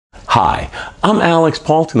Hi, I'm Alex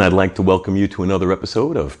Paulton. I'd like to welcome you to another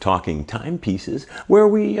episode of Talking Timepieces, where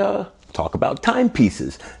we talk about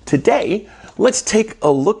timepieces. Today, let's take a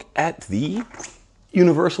look at the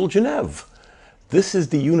Universal Geneve. This is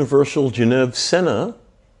the Universal Geneve Senna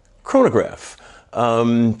Chronograph.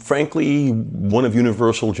 Frankly, one of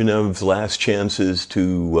Universal Geneve's last chances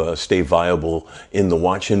to stay viable in the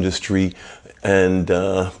watch industry, and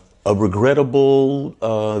a regrettable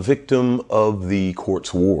victim of the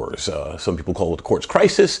quartz wars. Some people call it the quartz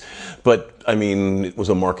crisis, but I mean, it was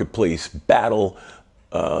a marketplace battle.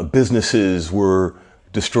 Businesses were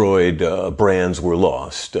destroyed, brands were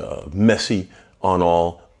lost, messy on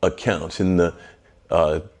all accounts. In the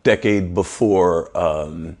decade before,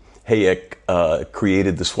 Hayek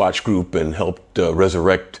created the Swatch Group and helped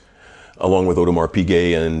resurrect, along with Audemars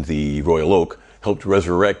Piguet and the Royal Oak, helped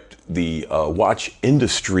resurrect the watch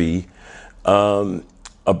industry.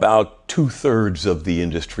 About 2/3 of the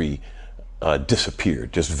industry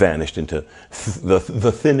disappeared, just vanished into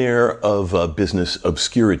the thin air of business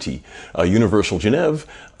obscurity. Universal Geneve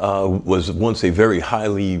was once a very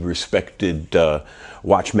highly respected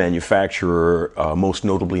watch manufacturer, most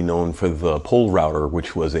notably known for the pole router,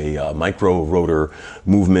 which was a micro rotor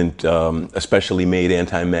movement, especially made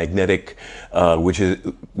anti-magnetic, which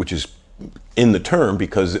is in the term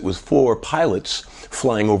because it was for pilots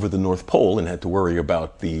flying over the North Pole and had to worry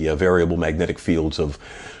about the variable magnetic fields of,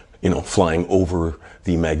 flying over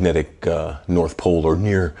the magnetic North Pole or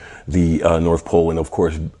near the North Pole. And of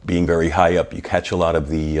course, being very high up, you catch a lot of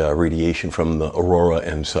the radiation from the aurora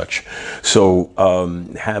and such. So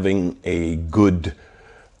having a good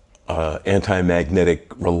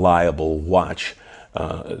anti-magnetic, reliable watch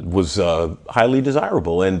was highly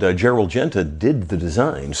desirable, and Gerald Genta did the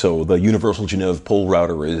design. So the Universal Geneve pole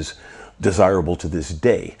router is desirable to this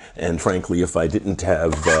day. And frankly, if I didn't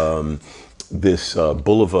have this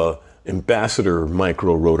Bulova Ambassador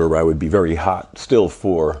micro rotor, I would be very hot still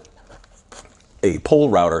for a pole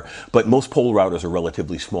router. But most pole routers are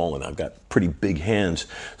relatively small, and I've got pretty big hands,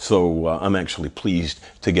 so I'm actually pleased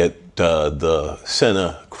to get the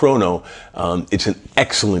Senna Chrono. It's an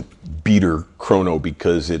excellent beater chrono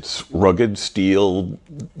because it's rugged steel,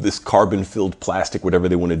 this carbon-filled plastic, whatever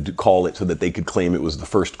they wanted to call it, so that they could claim it was the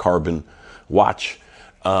first carbon watch.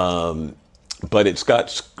 But it's got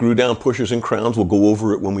screw-down pushers and crowns. We'll go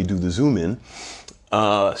over it when we do the zoom in.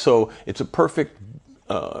 So it's a perfect,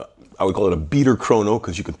 I would call it a beater chrono,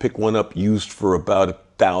 because you can pick one up used for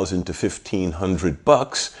about $1,000 to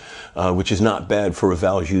 $1,500, which is not bad for a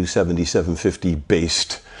Valjoux 7750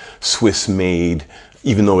 based Swiss-made,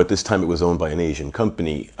 even though at this time it was owned by an Asian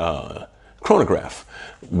company, chronograph,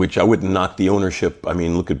 which I wouldn't knock the ownership. I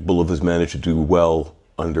mean, look at Bulova's managed to do well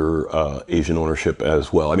under Asian ownership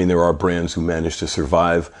as well. I mean, there are brands who manage to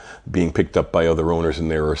survive being picked up by other owners,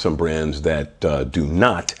 and there are some brands that do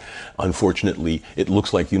not. Unfortunately, it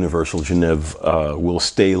looks like Universal Geneve will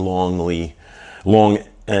stay long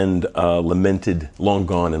and lamented, long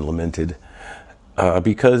gone and lamented,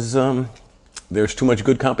 because there's too much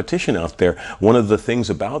good competition out there. One of the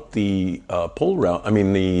things about the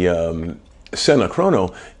the Senna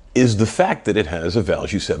Chrono is the fact that it has a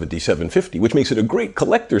Valjoux 7750, which makes it a great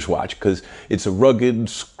collector's watch because it's a rugged,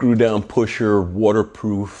 screw-down pusher,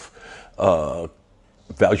 waterproof Valjoux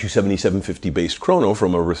 7750 based chrono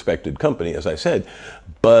from a respected company, as I said.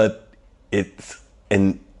 But it's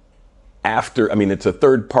it's a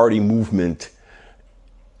third-party movement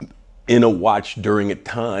in a watch during a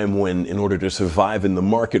time when, in order to survive in the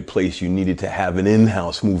marketplace, you needed to have an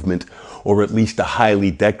in-house movement, or at least a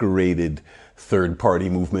highly decorated third-party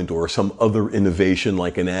movement, or some other innovation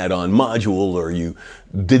like an add-on module, or you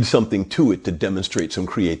did something to it to demonstrate some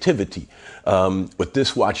creativity. What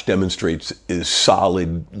this watch demonstrates is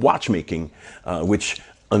solid watchmaking, which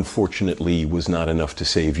unfortunately was not enough to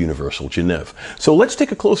save Universal Geneve. So let's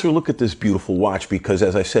take a closer look at this beautiful watch, because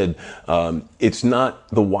as I said, it's not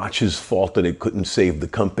the watch's fault that it couldn't save the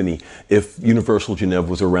company. If Universal Geneve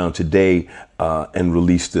was around today and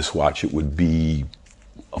released this watch, it would be,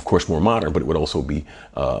 of course, more modern, but it would also be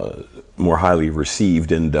more highly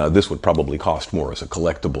received, and this would probably cost more as a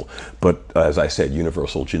collectible. But as I said,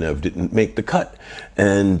 Universal Geneve didn't make the cut,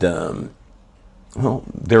 and well,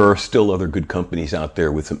 there are still other good companies out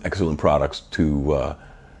there with some excellent products to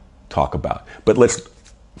talk about. But let's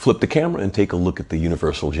flip the camera and take a look at the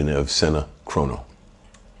Universal Geneve Senna Chrono.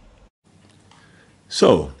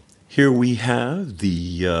 So here we have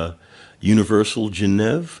the Universal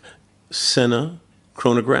Geneve Senna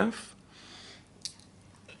Chronograph.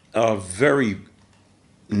 A very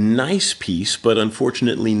nice piece, but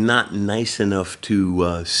unfortunately not nice enough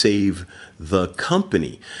to save the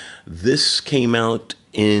company. This came out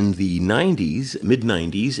in the 90s, mid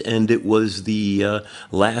 90s, and it was the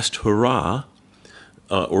last hurrah,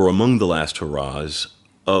 or among the last hurrahs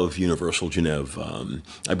of Universal Geneve.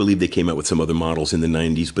 I believe they came out with some other models in the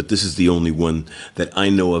 90s, but this is the only one that I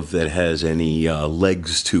know of that has any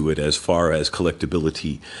legs to it as far as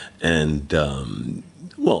collectability and,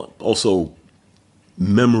 well, also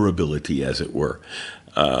memorability, as it were.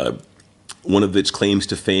 One of its claims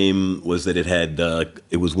to fame was that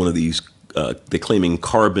it was one of these, they're claiming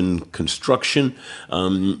carbon construction.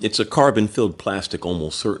 It's a carbon-filled plastic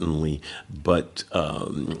almost certainly, but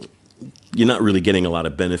you're not really getting a lot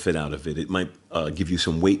of benefit out of it. It might give you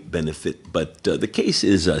some weight benefit, but the case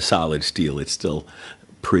is solid steel. It's still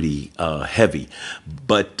pretty heavy.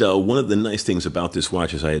 But one of the nice things about this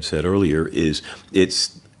watch, as I had said earlier, is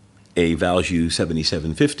it's a Value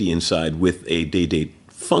 7750 inside with a day-date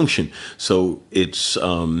function. So it's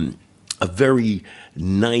a very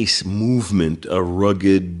nice movement, a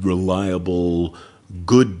rugged, reliable,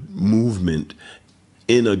 good movement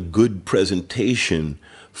in a good presentation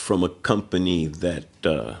from a company that,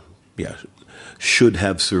 should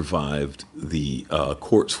have survived the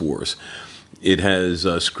quartz wars. It has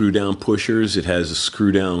screw-down pushers. It has a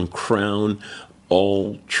screw-down crown,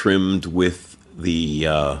 all trimmed with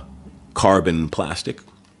the carbon plastic.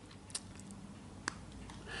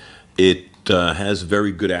 It has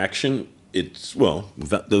very good action. It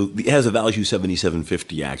has a Value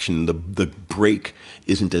 7750 action. The brake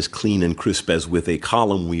isn't as clean and crisp as with a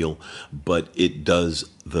column wheel, but it does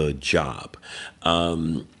the job.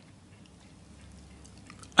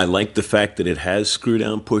 I like the fact that it has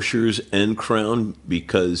screw-down pushers and crown,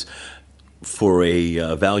 because for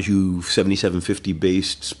a Value 7750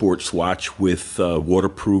 based sports watch with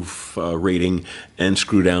waterproof rating and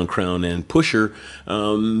screw-down crown and pusher,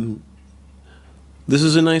 this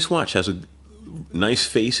is a nice watch. Has a nice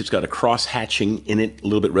face. It's got a cross hatching in it, a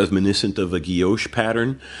little bit reminiscent of a guilloche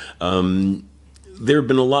pattern. There have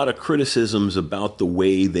been a lot of criticisms about the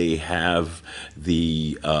way they have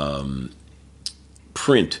the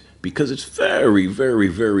print, because it's very, very,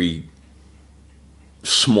 very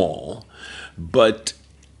small. But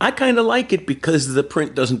I kind of like it because the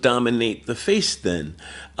print doesn't dominate the face then.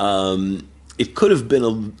 It could have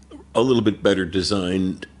been a little bit better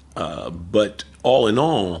designed, but all in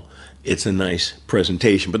all, it's a nice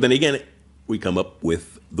presentation. But then again, we come up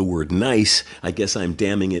with the word nice. I guess I'm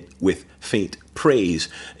damning it with faint praise.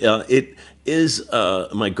 It is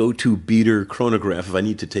my go-to beater chronograph. If I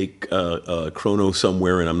need to take a chrono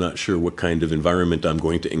somewhere and I'm not sure what kind of environment I'm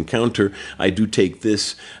going to encounter, I do take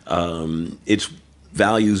this. It's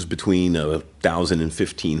values between 1,000 and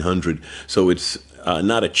 1,500, so it's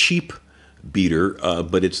not a cheap beater,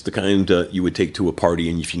 but it's the kind you would take to a party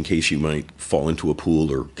in case you might fall into a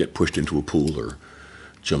pool or get pushed into a pool or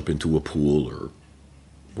jump into a pool or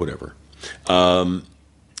whatever.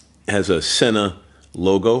 Has a Senna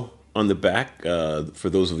logo on the back. For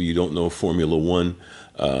those of you who don't know Formula One,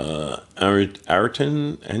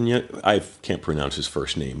 Ayrton, and yet I can't pronounce his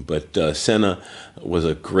first name, but Senna was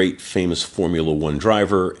a great, famous Formula One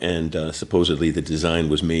driver, and supposedly the design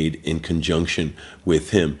was made in conjunction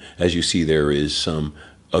with him. As you see, there is some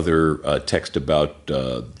other text about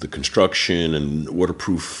the construction and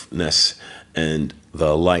waterproofness and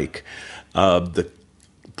the like. The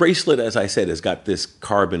bracelet, as I said, has got this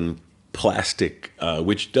carbon plastic,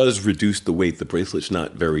 which does reduce the weight. The bracelet's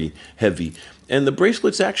not very heavy, and the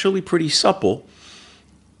bracelet's actually pretty supple.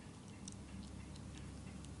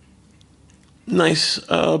 Nice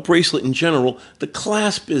bracelet in general. The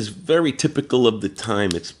clasp is very typical of the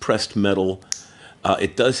time. It's pressed metal.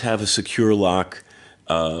 It does have a secure lock.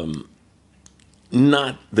 Not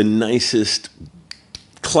the nicest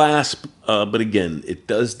clasp, but again, it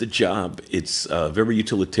does the job. It's very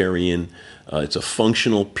utilitarian. It's a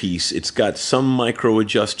functional piece. It's got some micro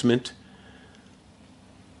adjustment,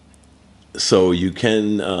 so you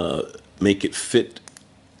can make it fit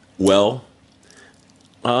well.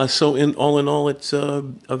 So in all, it's a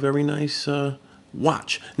very nice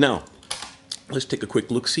watch. Now, let's take a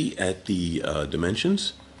quick look-see at the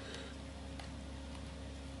dimensions.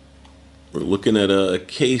 We're looking at a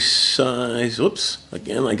case size. Oops,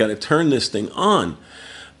 again, I got to turn this thing on.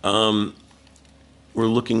 We're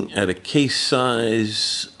looking at a case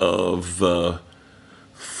size of,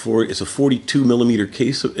 it's a 42 millimeter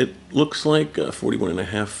case. It looks like 41 and a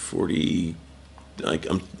half, 40.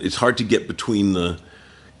 It's hard to get between the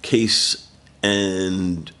case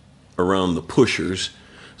and around the pushers.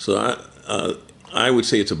 So I would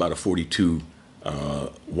say it's about a 42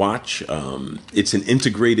 watch. It's an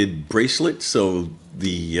integrated bracelet, so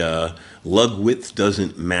the lug width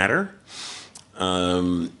doesn't matter.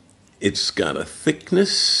 It's got a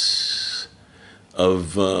thickness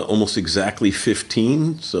of almost exactly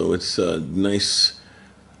 15, so it's a nice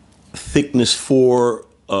thickness for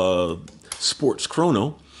sports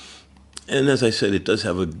chrono. And as I said, it does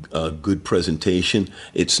have a good presentation.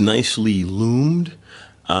 It's nicely loomed.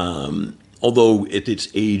 Although at its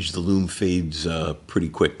age, the loom fades pretty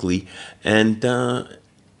quickly. And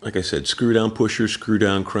like I said, screw down pusher, screw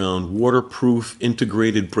down crown, waterproof,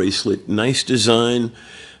 integrated bracelet, nice design.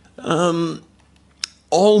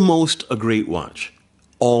 Almost a great watch.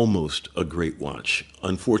 Almost a great watch.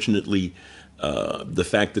 Unfortunately, the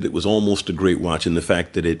fact that it was almost a great watch and the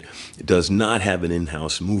fact that it does not have an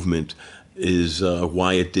in-house movement is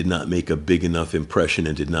why it did not make a big enough impression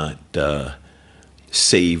and did not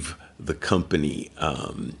save the company.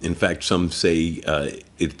 In fact, some say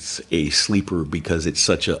it's a sleeper because it's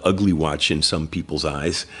such an ugly watch in some people's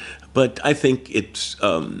eyes. But I think it's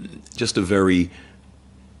just a very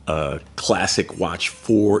classic watch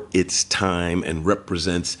for its time and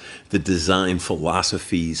represents the design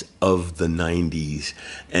philosophies of the 90s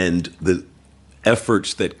and the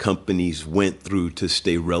efforts that companies went through to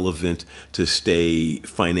stay relevant, to stay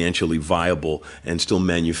financially viable, and still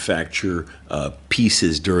manufacture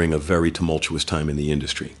pieces during a very tumultuous time in the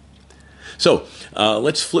industry. So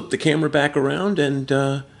let's flip the camera back around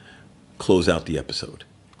and close out the episode.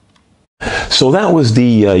 So that was the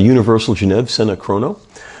Universal Geneve Senna Chrono.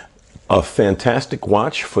 A fantastic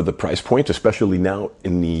watch for the price point, especially now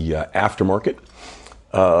in the aftermarket.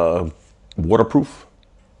 Waterproof,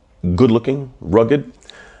 good looking, rugged,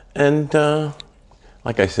 and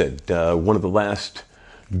like I said, one of the last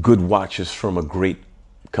good watches from a great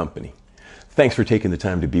company. Thanks for taking the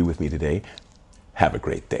time to be with me today. Have a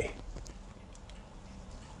great day.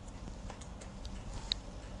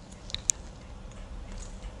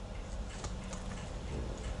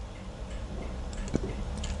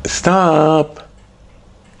 Stop.